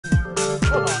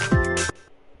Hold on.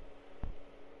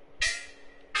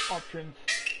 Options.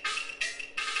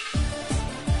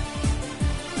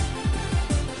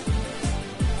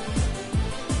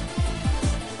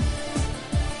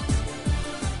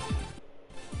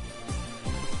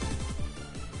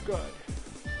 Good.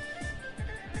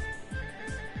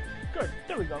 Good.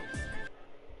 There we go.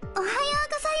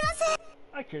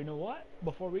 Actually, you know what?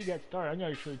 Before we get started, I'm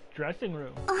gonna show you the dressing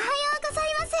room.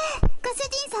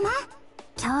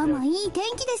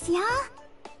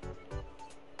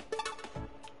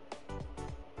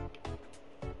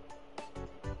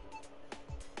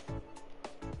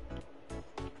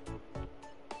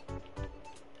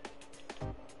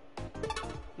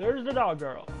 There's the dog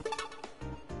girl.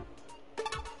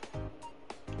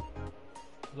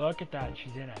 Look at that,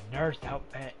 she's in a nurse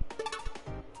outfit.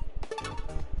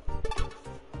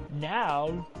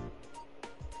 Now,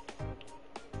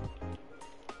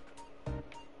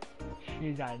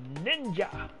 she's a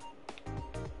ninja.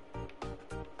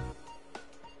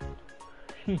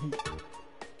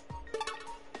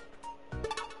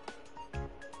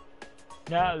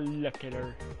 Now look at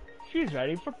her. She's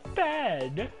ready for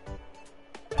bed.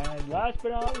 And last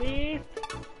but not least,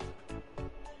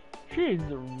 she's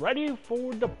ready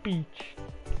for the beach.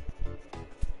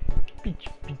 Beach,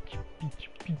 beach, beach,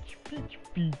 beach, beach,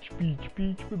 beach, beach,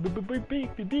 beach, beach, beach,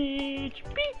 beach,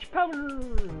 beach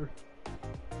powder.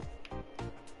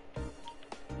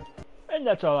 And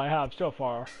that's all I have so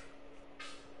far.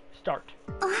 Start.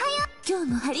 We have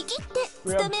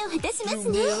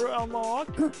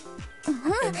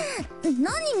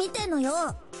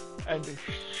and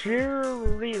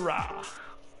Shirira.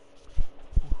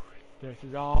 This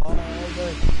is all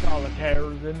the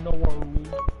solitaires in the world.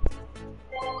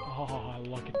 Oh,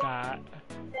 look at that.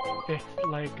 It's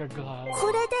like a glove.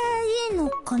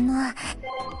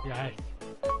 Yes.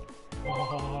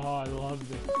 Oh, I love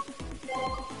this.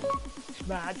 It's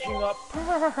matching up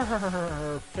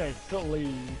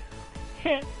perfectly.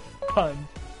 Puns.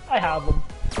 I have them.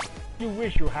 You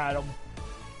wish you had them,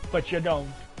 but you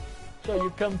don't. So you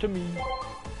come to me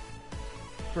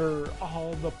for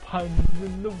all the puns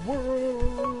in the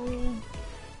world.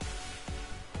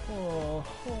 Oh.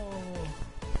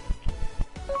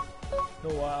 No,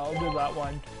 I'll do that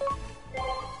one.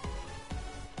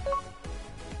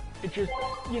 It just,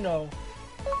 you know,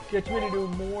 gets me to do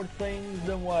more things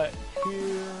than what's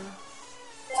here.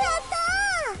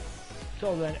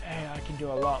 So then, hey, I can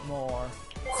do a lot more.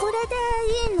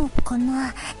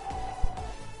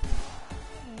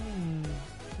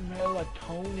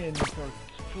 Melatonin for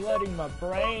flooding my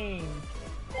brain.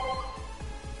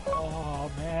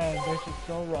 Oh man, this is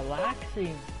so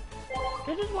relaxing.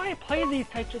 This is why I play these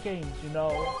types of games, you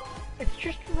know. It's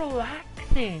just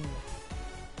relaxing.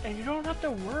 And you don't have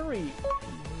to worry.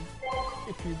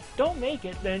 If you don't make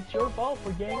it, then it's your fault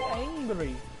for getting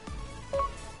angry.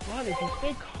 But if you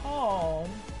stay calm,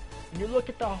 and you look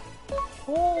at the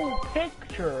whole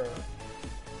picture,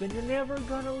 then you're never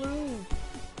gonna lose.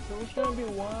 You're always gonna be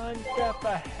one step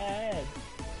ahead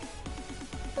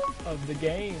of the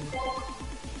game.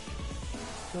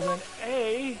 So then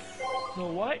A, you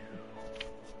know what?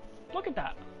 Look at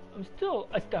that. I'm still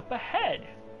a step ahead.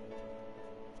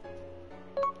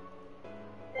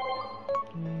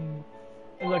 And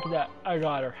look at that. I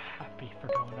got her happy for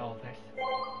doing all this.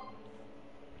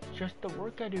 It's just the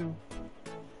work I do.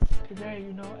 Today,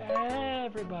 you know,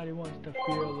 everybody wants to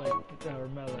feel like their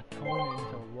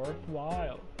melatonins are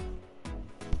worthwhile.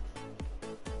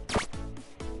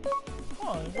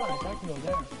 Oh, nice. I can go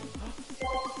there.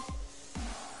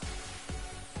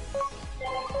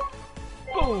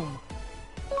 Boom!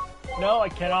 No, I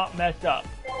cannot mess up.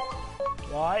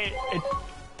 Why? It's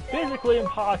physically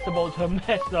impossible to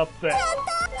mess up this.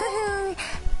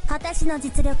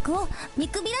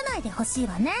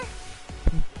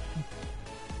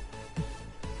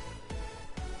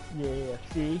 Yeah,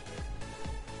 see?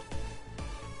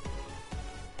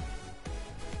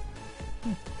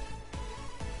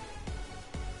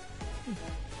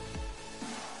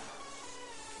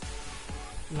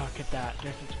 Look at that,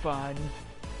 this is fun.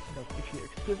 Look, if you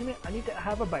excuse me, I need to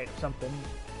have a bite of something.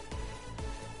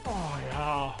 Oh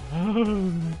yeah.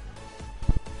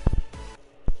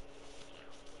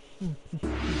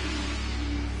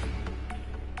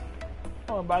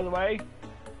 Oh, and by the way,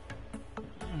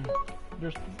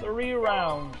 there's 3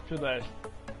 rounds to this.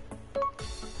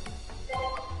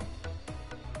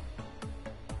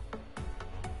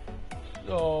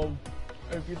 So,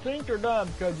 if you think you're done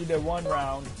because you did 1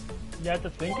 round, you have to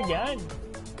think again.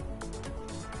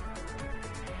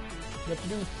 You have to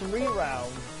do 3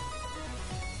 rounds.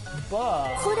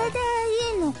 But...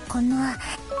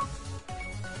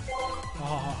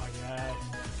 Oh, yes.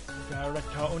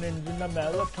 Serotonin's in the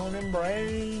melatonin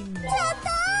brain.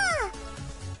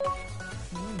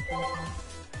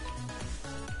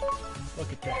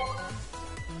 Look at that.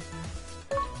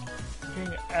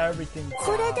 Getting everything down.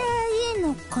 これでいい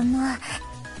のかな。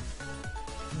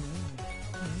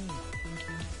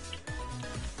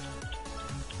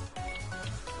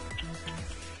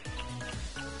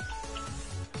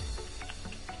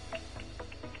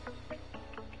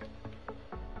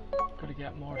Gotta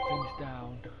get more things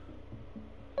down.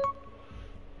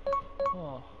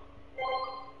 Huh.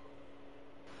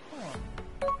 Huh.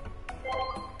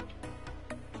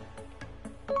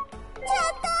 や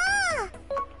ったー。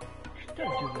 Just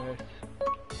gotta do this.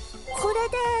 これ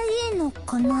でいいの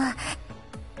かな。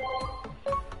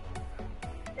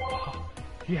 Oh,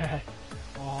 yes.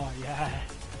 Oh, yes.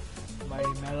 My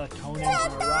melatonins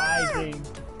are rising.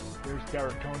 Your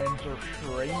serotonins are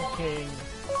shrinking.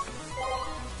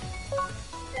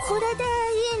 これで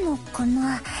いいのか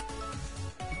な。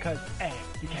 Because, A,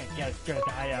 you can't get as good as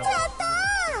I am. やった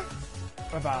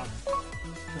ー。 About.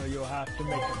 So you'll have to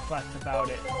make a fuss about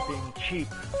it being cheap.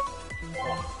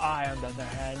 While I, on the other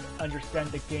hand,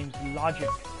 understand the game's logic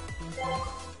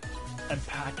and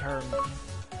patterns.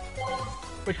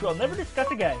 Which we'll never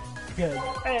discuss again. Because,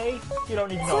 A, you don't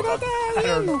need to know これ about でいい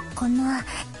patterns. のかな。やっ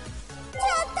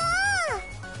た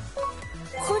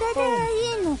ー。これで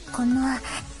いいのかな。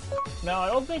 Now,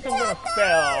 I don't think I'm gonna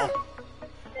fail.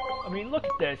 I mean, look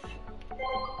at this.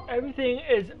 Everything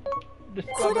is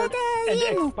これ discovered で and い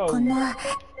いのか exposed. な。やっ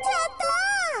た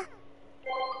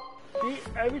ー。 See,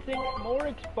 everything more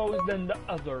exposed than the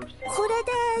others. これ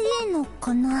でいいの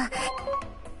かな。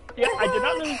 Yeah, I did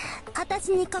not lose.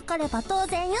 私にかかれば当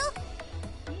然よ。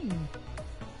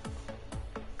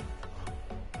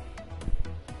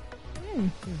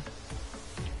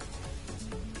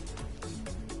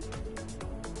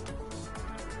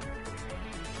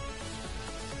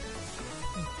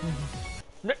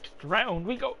Next round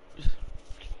we go.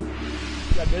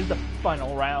 Yeah, this is the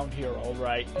final round here,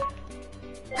 alright.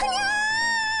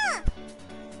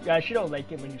 Yeah, she don't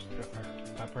like it when you strip her,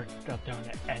 but we're still doing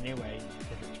it anyway,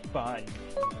 because it's fun.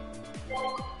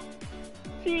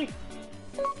 See?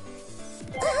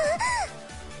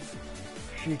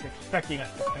 She's expecting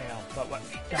us to fail, but what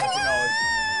she doesn't know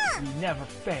is we never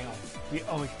fail. We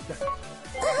always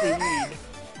succeed.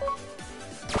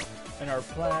 In our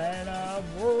plan of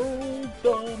world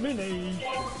domination,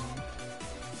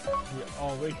 we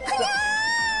always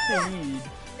succeed.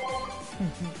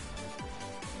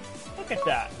 Look at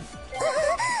that.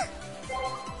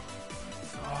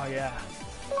 Oh yeah.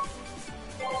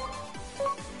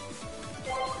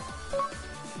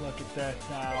 Look at this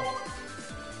now.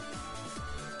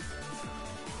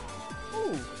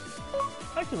 Ooh,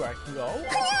 I see where I can go.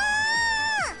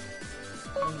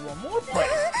 And one more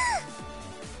place.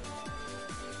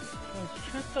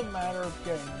 It's just a matter of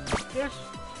getting this.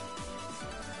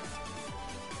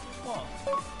 Huh.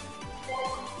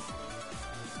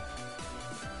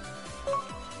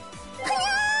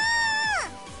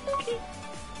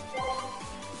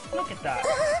 Look at that.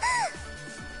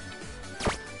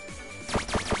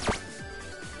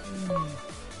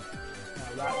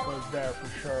 Now that goes there for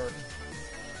sure.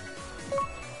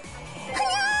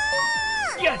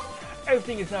 Yes!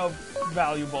 Everything is now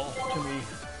valuable to me.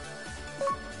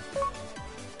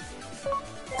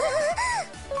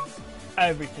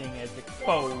 Everything is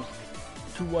exposed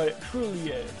to what it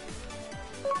truly is.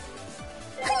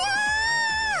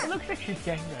 It looks like she's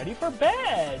getting ready for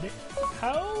bed.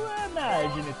 How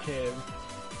imaginative.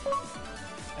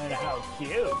 And how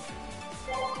cute.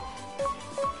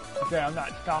 Okay, I'm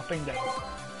not stopping this.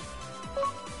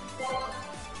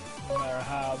 No matter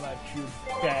how much you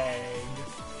beg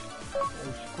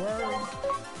or squirm,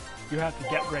 you have to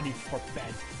get ready for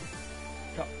bed.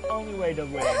 The only way to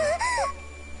win.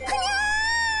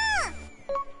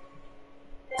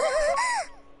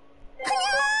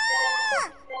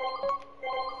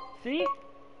 See?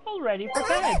 All ready for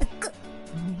bed.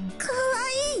 かわ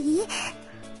いい。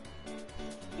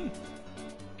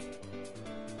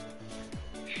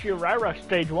 Shirara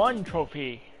Stage 1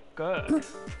 trophy. Good.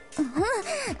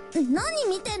 何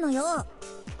見てんのよ。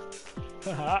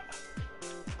 Haha.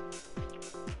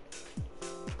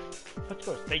 Let's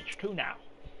go to Stage 2 now.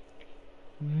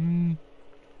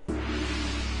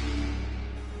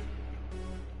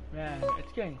 Man,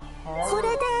 it's getting こ harder れ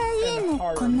でいい and のか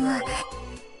harder. な。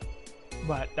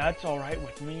 But that's alright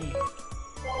with me.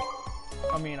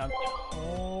 I mean, I'm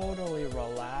totally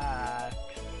relaxed.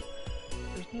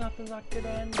 There's nothing that could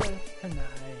end this tonight.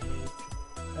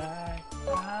 Right.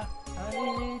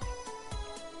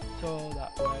 So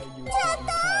that way you can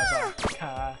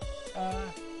have a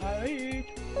fight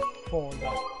for the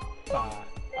fight.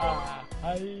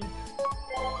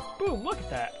 Boom! Look at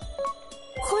that.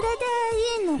 これで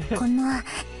いいのかな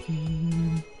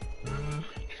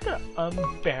Just gonna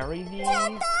unbury these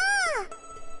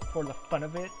for the fun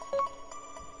of it.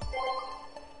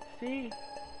 See?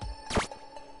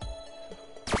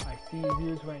 I see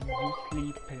you when you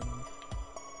sleepin',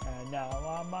 and now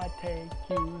I'ma take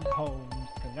you home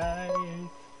tonight.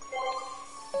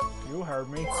 You heard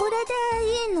me. これで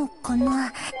いいのか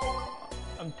な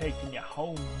I'm taking you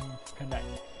home tonight.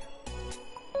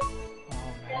 Oh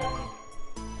man.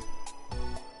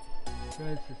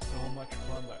 This is so much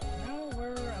fun, but now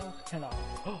where else can I?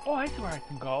 Oh, I see where I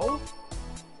can go.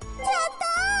 やった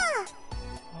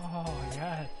Oh,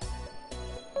 yes.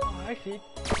 Oh, I see.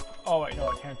 Oh, wait, no,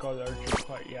 I can't go there just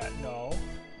quite yet. No.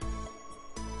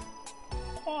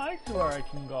 Oh, I see where I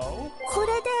can go. こ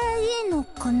れでいいの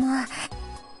かな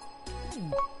Hmm. や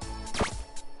っ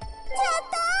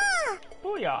た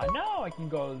Oh, yeah, now I can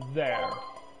go there.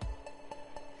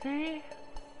 See?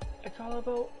 It's all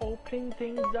about opening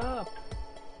things up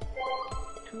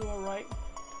to a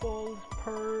rightful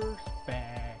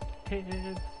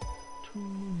perspective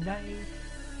tonight.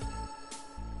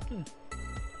 Hmm.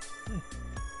 Hmm.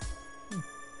 Hmm.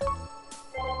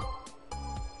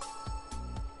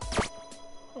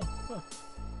 Huh, huh.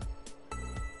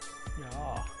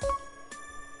 Yeah.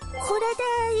 これで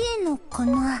いいのか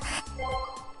な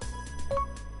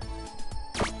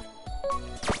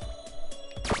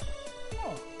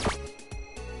Oh.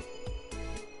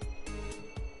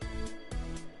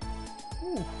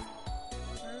 Ooh.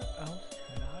 Where else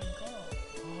can I go?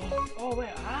 Oh wait,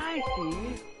 I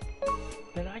see.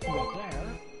 Then I can go there.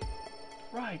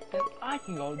 Right, then I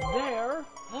can go there.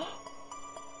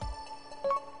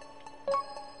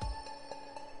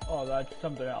 Oh, that's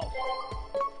something else.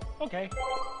 Okay.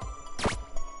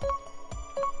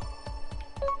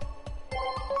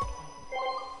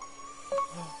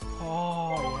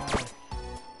 Oh, yes.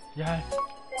 Yes. や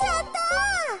った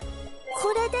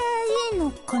これでいい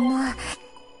のかな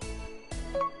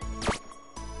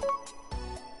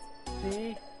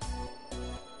See?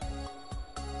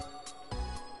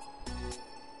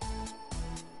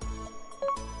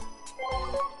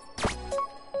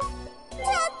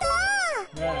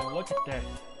 Man, look at this.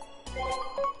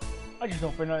 I just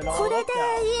opened it こ all れ up で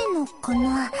now. いいのか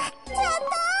なやった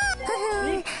ふ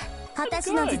ふん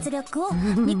私の実力を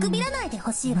見くびらないで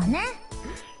ほしいわね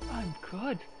I'm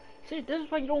good. See, this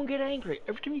is why you don't get angry.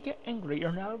 Every time you get angry,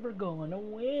 you're never gonna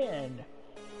win.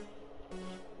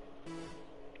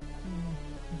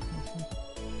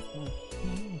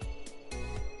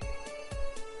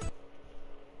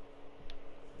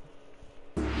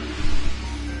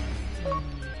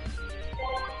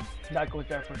 That goes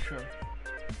there for sure.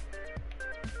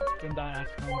 Then that has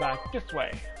to come back this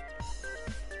way.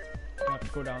 You have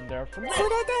to go down there from こ there.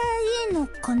 れでいいの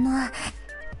かな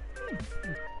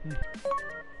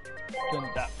Then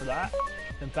that for that.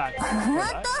 Then back ほ for んと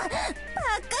that. バカ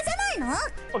じゃないの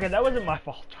Okay, that wasn't my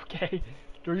fault, okay?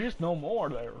 There's just no more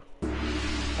there.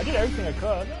 I did everything I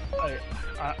could.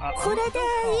 これで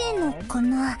いいのか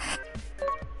な I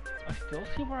still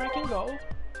see where I can go.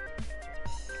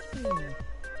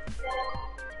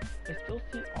 I still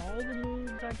see all the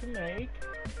moves I can make.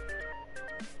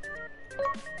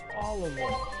 All of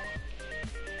them.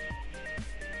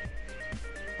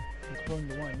 Including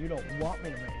the one you don't want me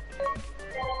to make.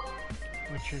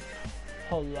 Which is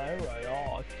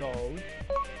hilarious.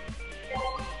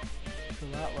 So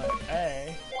that way,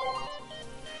 A.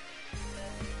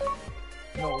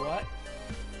 You know what?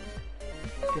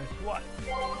 Guess what?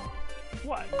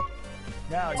 What?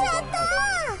 Now you don't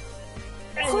have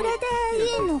これでい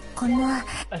いのかな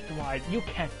That's why you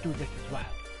can't do this as well.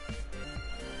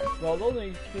 Well, the only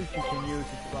excuse you can use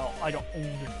is, well, I don't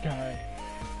own this game.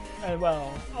 And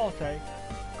well, I'll say,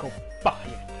 go buy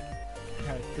it.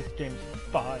 Because this game's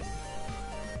fun.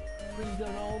 Brings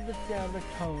out all the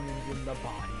serotonin in the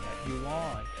body that you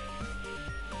want.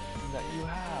 And that you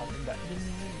have, and that you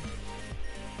need.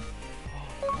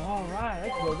 Oh, alright,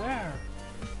 let's go there.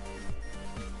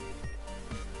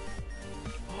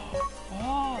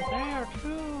 Oh, there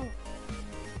too.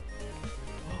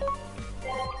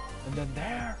 And then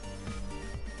there.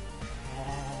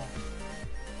 Oh.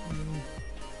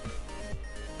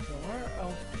 So where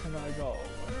else can I go?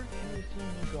 Where can you see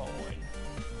me going?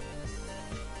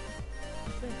 I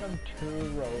think I'm too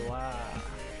relaxed.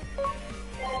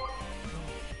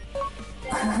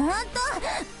 ほんと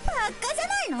バカじゃ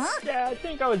ないの Yeah, I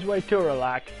think I was way too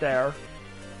relaxed there.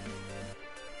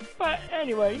 But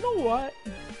anyway, you know what?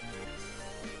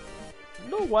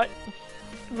 You know what?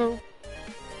 No.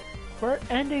 we're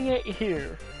ending it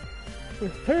here.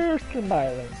 With her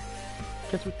smiling.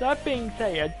 Because with that being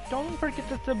said, don't forget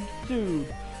to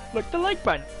subscribe, click the like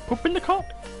button, poop in the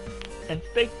comments, and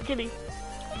stay kitty.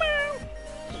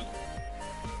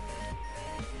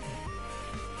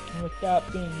 And with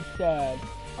that being said,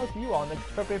 I'll see you all next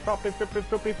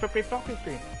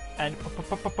stream. And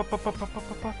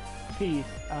peace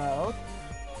out.